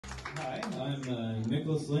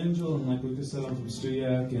Langille, and like Lucas said, I'm from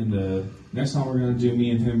Stuyak, and next song we're going to do,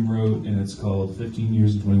 me and him wrote, and it's called 15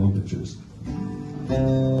 Years and 21 Pictures.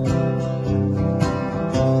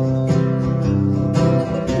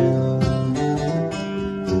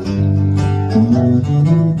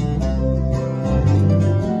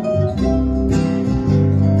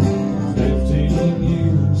 15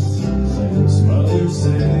 years since Mother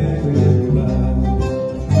said goodbye.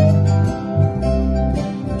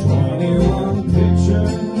 21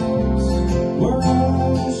 pictures were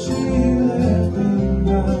all she left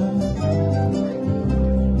behind.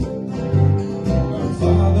 Her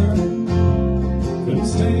father couldn't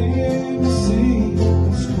stand to see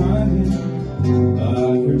us crying by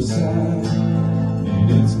her side. And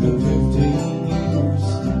it's been 15 years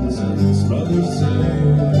since Mother said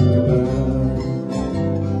goodbye.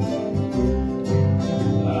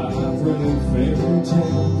 I've read fairy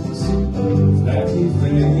tales of happy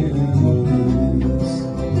families.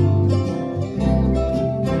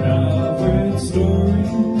 I've read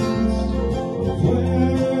stories of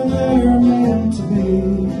where they're meant to be.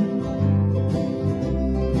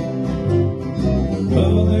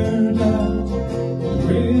 Mother died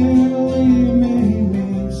really made me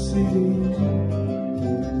see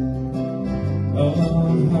of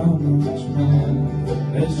how much man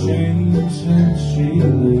has changed since she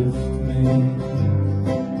left me.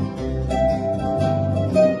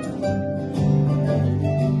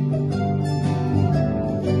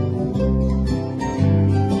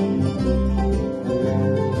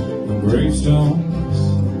 Gravestones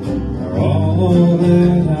are all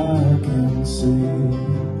that I can see.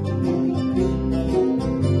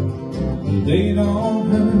 The date on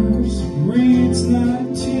hers reads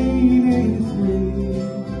 1983.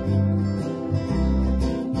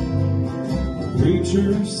 The preacher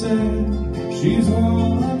said she's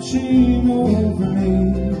watching over me.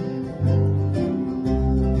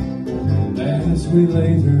 And as we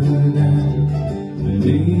laid her down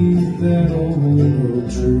beneath that old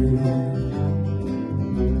tree,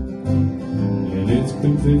 and it's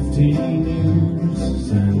been 15 years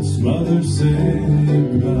since Mother said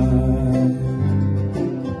goodbye.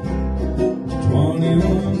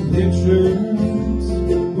 21 pictures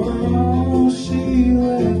were all she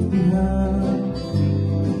left behind.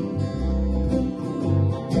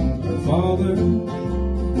 Her father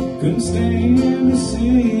couldn't stand to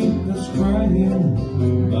see us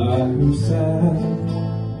crying by her side.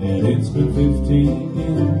 And it's been 15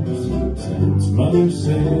 years since Mother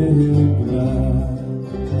said goodbye.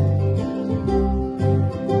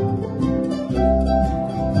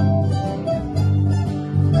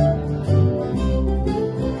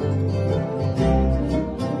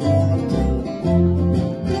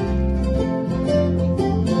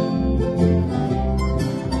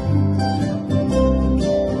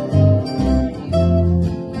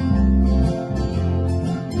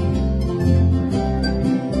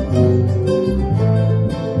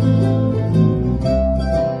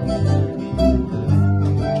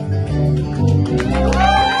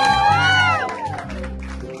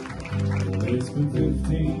 It's been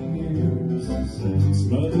 15 years since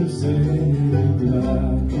Mother said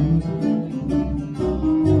goodbye.